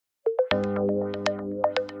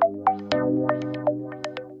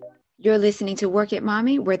You're listening to Work It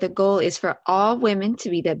Mommy, where the goal is for all women to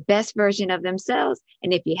be the best version of themselves.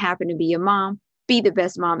 And if you happen to be a mom, be the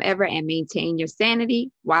best mom ever and maintain your sanity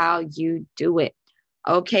while you do it.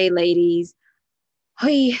 Okay, ladies,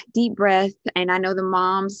 hey, deep breath. And I know the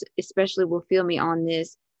moms especially will feel me on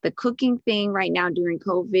this. The cooking thing right now during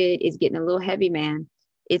COVID is getting a little heavy, man.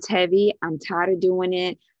 It's heavy. I'm tired of doing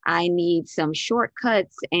it. I need some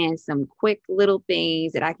shortcuts and some quick little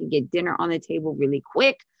things that I can get dinner on the table really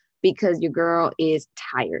quick because your girl is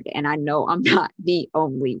tired. And I know I'm not the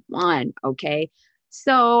only one. Okay.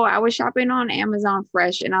 So I was shopping on Amazon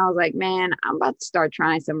Fresh and I was like, man, I'm about to start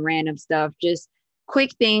trying some random stuff, just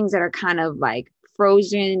quick things that are kind of like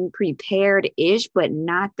frozen, prepared ish, but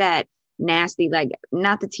not that nasty, like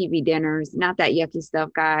not the TV dinners, not that yucky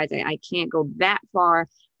stuff, guys. I can't go that far,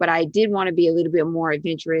 but I did want to be a little bit more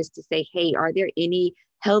adventurous to say, hey, are there any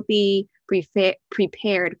healthy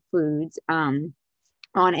prepared foods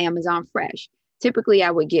on Amazon Fresh? Typically,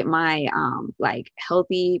 I would get my like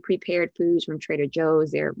healthy prepared foods from Trader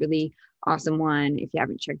Joe's. They're a really awesome one. If you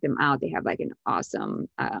haven't checked them out, they have like an awesome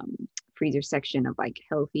freezer section of like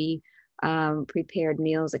healthy prepared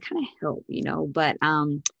meals that kind of help, but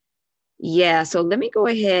yeah, so let me go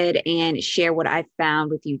ahead and share what I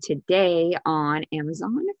found with you today on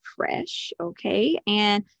Amazon Fresh. Okay.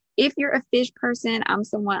 And if you're a fish person, I'm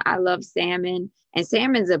someone, I love salmon, and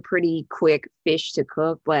salmon's a pretty quick fish to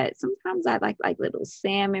cook, but sometimes I like little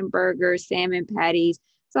salmon burgers, salmon patties.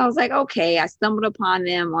 So I was like, okay, I stumbled upon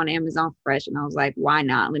them on Amazon Fresh and I was like, why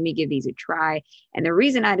not? Let me give these a try. And the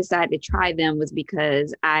reason I decided to try them was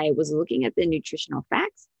because I was looking at the nutritional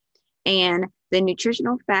facts, and the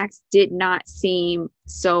nutritional facts did not seem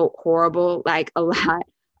so horrible like a lot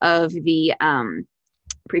of the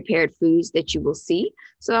prepared foods that you will see.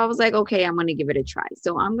 So I was like, okay, I'm going to give it a try.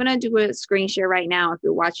 So I'm going to do a screen share right now. If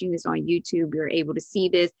you're watching this on YouTube, you're able to see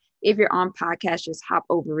this. If you're on podcast, just hop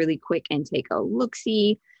over really quick and take a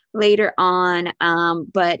look-see later on.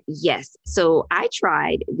 But yes, so I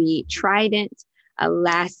tried the Trident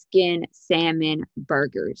Alaskan salmon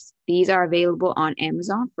burgers. These are available on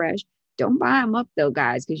Amazon Fresh. Don't buy them up though,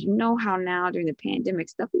 guys, because you know how now during the pandemic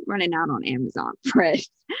stuff is running out on Amazon Fresh.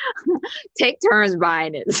 Take turns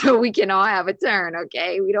buying it so we can all have a turn.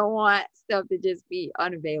 Okay, we don't want stuff to just be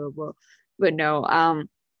unavailable. But no,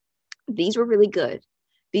 these were really good.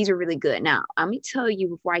 These are really good. Now, let me tell you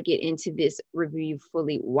before I get into this review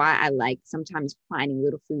fully why I like sometimes finding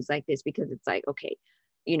little foods like this, because it's like, okay,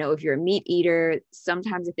 if you're a meat eater,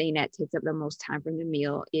 sometimes the thing that takes up the most time from the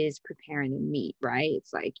meal is preparing the meat, right?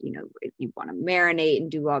 It's like, if you want to marinate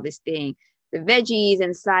and do all this thing, the veggies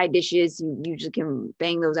and side dishes, you usually can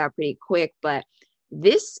bang those out pretty quick. But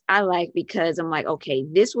this I like because I'm like, okay,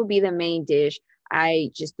 this will be the main dish.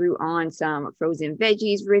 I just threw on some frozen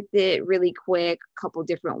veggies with it really quick, a couple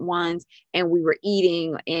different ones, and we were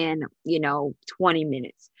eating in, 20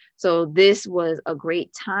 minutes. So this was a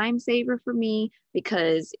great time saver for me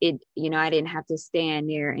because I didn't have to stand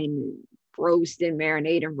there and roast and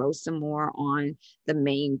marinate and roast some more on the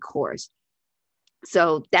main course.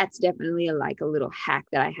 So that's definitely a little hack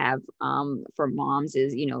that I have for moms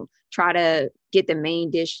is, try to get the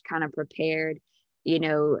main dish kind of prepared.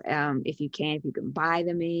 If you can buy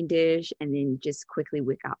the main dish and then just quickly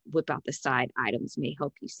whip out the side items may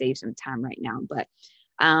help you save some time right now. But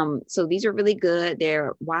so these are really good.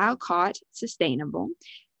 They're wild caught, sustainable.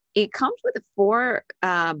 It comes with 4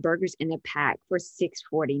 burgers in the pack for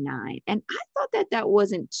 $6.49, and I thought that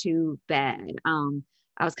wasn't too bad.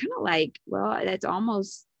 I was kind of like, well, that's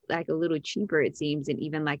almost like a little cheaper, it seems, and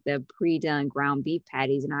even like the pre-done ground beef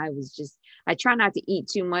patties. And I try not to eat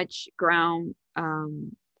too much ground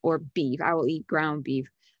or beef. I will eat ground beef,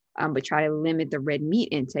 but try to limit the red meat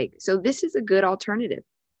intake. So this is a good alternative.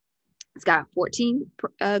 It's got 14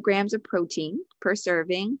 grams of protein per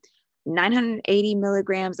serving, 980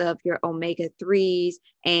 milligrams of your omega 3s,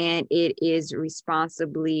 and it is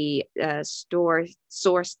responsibly sourced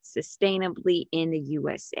sustainably in the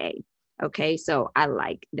USA. Okay, so I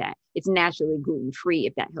like that. It's naturally gluten free,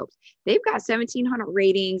 if that helps. They've got 1,700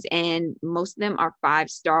 ratings, and most of them are 5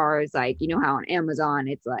 stars. Like, how on Amazon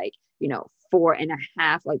it's like,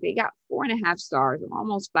 4.5. Like they got 4.5 stars,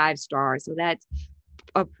 almost 5 stars. So that's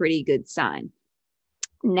a pretty good sign.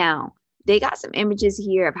 Now, they got some images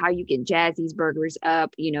here of how you can jazz these burgers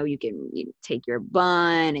up. You can take your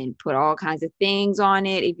bun and put all kinds of things on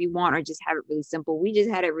it if you want, or just have it really simple. We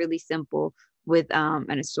just had it really simple with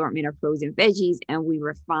an assortment of frozen veggies, and we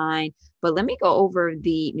were fine. But let me go over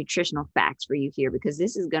the nutritional facts for you here, because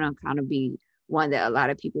this is going to kind of be one that a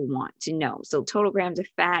lot of people want to know. So total grams of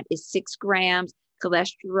fat is 6 grams.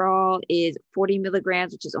 Cholesterol is 40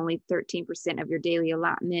 milligrams, which is only 13% of your daily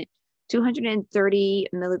allotment. 230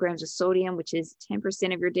 milligrams of sodium, which is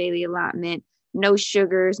 10% of your daily allotment. No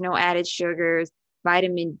sugars, no added sugars.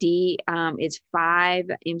 Vitamin D is 5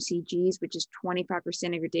 mcgs, which is 25%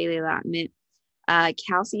 of your daily allotment.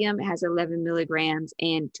 Calcium has 11 milligrams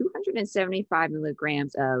and 275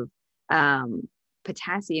 milligrams of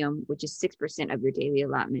potassium, which is 6% of your daily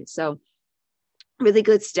allotment. So really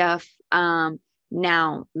good stuff.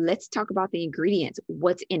 Now let's talk about the ingredients,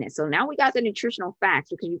 what's in it. So now we got the nutritional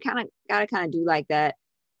facts, because you gotta do like that,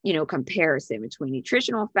 comparison between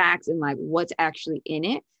nutritional facts and like what's actually in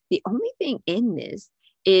it. The only thing in this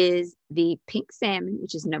is the pink salmon,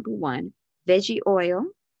 which is number one, veggie oil,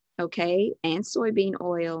 okay, and soybean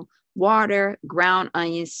oil, water, ground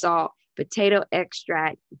onion, salt, potato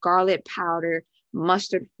extract, garlic powder,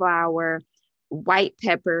 mustard flour, white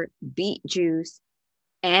pepper, beet juice,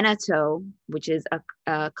 annatto, which is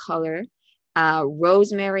a color,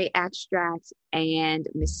 rosemary extract, and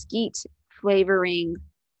mesquite flavoring,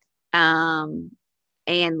 and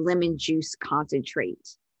lemon juice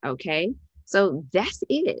concentrate. Okay, so that's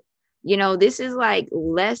it. This is like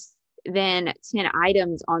less than 10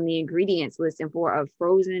 items on the ingredients list, and for a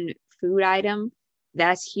frozen food item,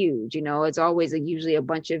 that's huge. It's always usually a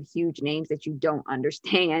bunch of huge names that you don't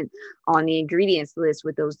understand on the ingredients list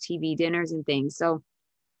with those TV dinners and things. So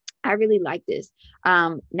I really like this.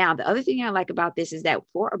 Now, the other thing I like about this is that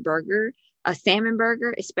for a burger, a salmon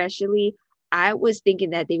burger especially, I was thinking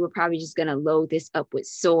that they were probably just going to load this up with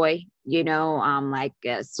soy, like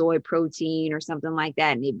soy protein or something like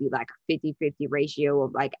that. And it'd be like a 50-50 ratio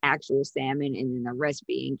of like actual salmon, and then the rest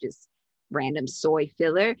being just random soy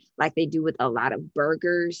filler, like they do with a lot of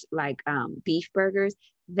burgers, like beef burgers.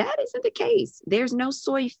 That isn't the case. There's no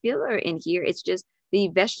soy filler in here. It's just the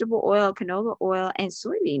vegetable oil, canola oil, and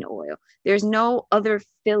soybean oil. There's no other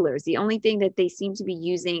fillers. The only thing that they seem to be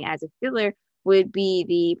using as a filler would be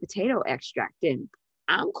the potato extract. And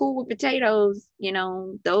I'm cool with potatoes.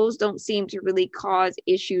 Those don't seem to really cause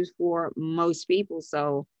issues for most people.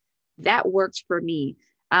 So that works for me.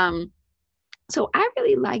 So I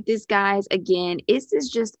really like this, guys. Again, is this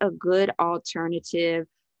just a good alternative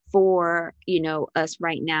for, us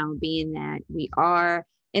right now, being that we are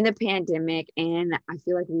in the pandemic, and I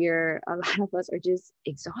feel like a lot of us are just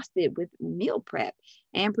exhausted with meal prep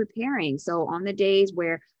and preparing. So on the days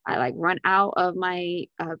where I like run out of my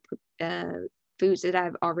foods that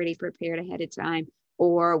I've already prepared ahead of time,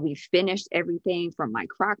 or we finished everything from my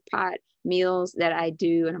crock pot meals that I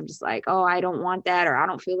do, and I'm just like, oh, I don't want that, or I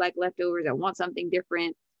don't feel like leftovers, I want something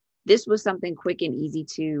different. This was something quick and easy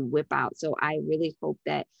to whip out. So I really hope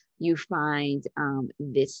that you find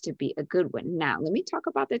this to be a good one. Now, let me talk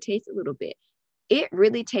about the taste a little bit. It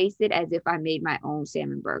really tasted as if I made my own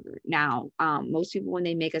salmon burger. Now, most people, when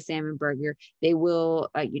they make a salmon burger, they will,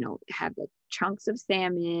 have the chunks of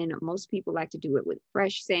salmon. Most people like to do it with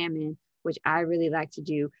fresh salmon, which I really like to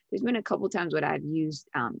do. There's been a couple times when I've used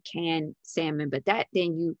canned salmon, but I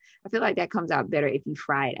feel like that comes out better if you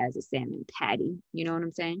fry it as a salmon patty. You know what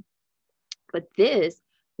I'm saying? But this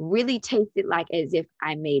really tasted like as if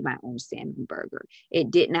I made my own salmon burger. It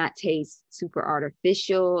did not taste super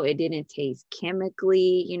artificial. It didn't taste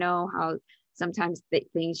chemically, how sometimes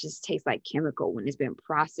things just taste like chemical when it's been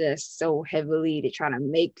processed so heavily to try to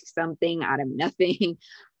make something out of nothing.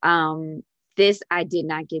 This, I did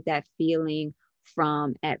not get that feeling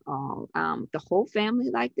from at all. The whole family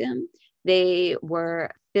liked them. They were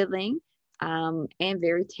filling and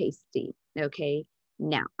very tasty. Okay.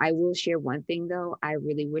 Now, I will share one thing though. I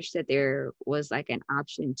really wish that there was like an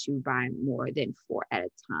option to buy more than 4 at a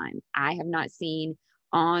time. I have not seen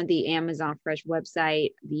on the Amazon Fresh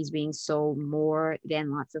website these being sold more than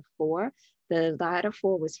lots of 4. The lot of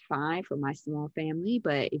 4 was fine for my small family,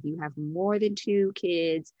 but if you have more than 2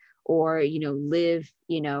 kids, or live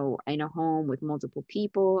in a home with multiple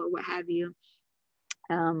people or what have you,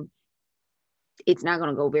 it's not going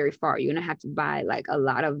to go very far. You're going to have to buy like a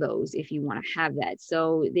lot of those if you want to have that.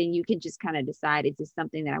 So then you can just kind of decide, is this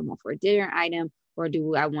something that I want for a dinner item, or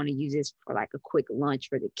do I want to use this for like a quick lunch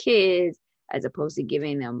for the kids, as opposed to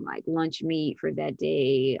giving them like lunch meat for that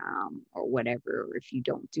day, or whatever. Or if you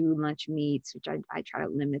don't do lunch meats, which I try to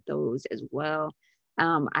limit those as well.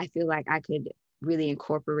 I feel like I could really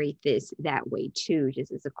incorporate this that way too,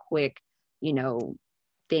 just as a quick,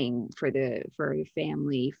 thing for your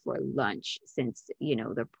family for lunch, since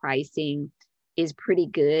the pricing is pretty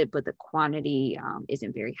good, but the quantity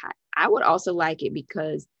isn't very high. I would also like it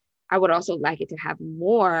because I would also like it to have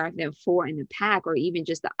more than 4 in the pack, or even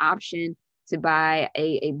just the option to buy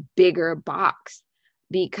a bigger box,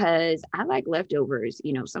 because I like leftovers.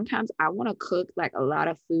 Sometimes I want to cook like a lot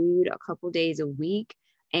of food a couple days a week,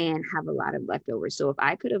 and have a lot of leftovers. So if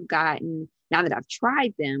I could have gotten, now that I've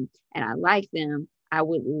tried them and I like them, I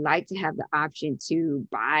would like to have the option to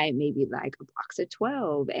buy maybe like a box of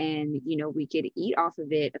 12, and we could eat off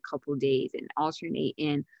of it a couple days and alternate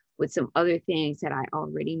in with some other things that I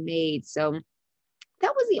already made. So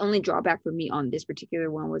that was the only drawback for me on this particular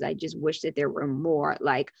one, was I just wish that there were more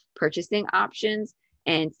like purchasing options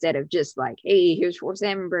instead of just like, hey, here's 4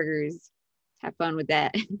 salmon burgers, have fun with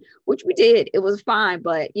that. Which we did, it was fine,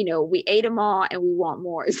 but we ate them all and we want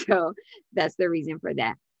more. So that's the reason for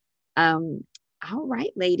that. um all right,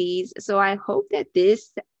 ladies, so I hope that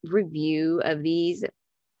this review of these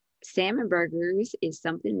salmon burgers is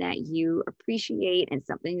something that you appreciate and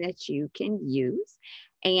something that you can use.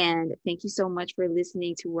 And thank you so much for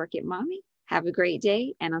listening to Work It Mommy. Have a great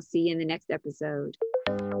day, and I'll see you in the next episode.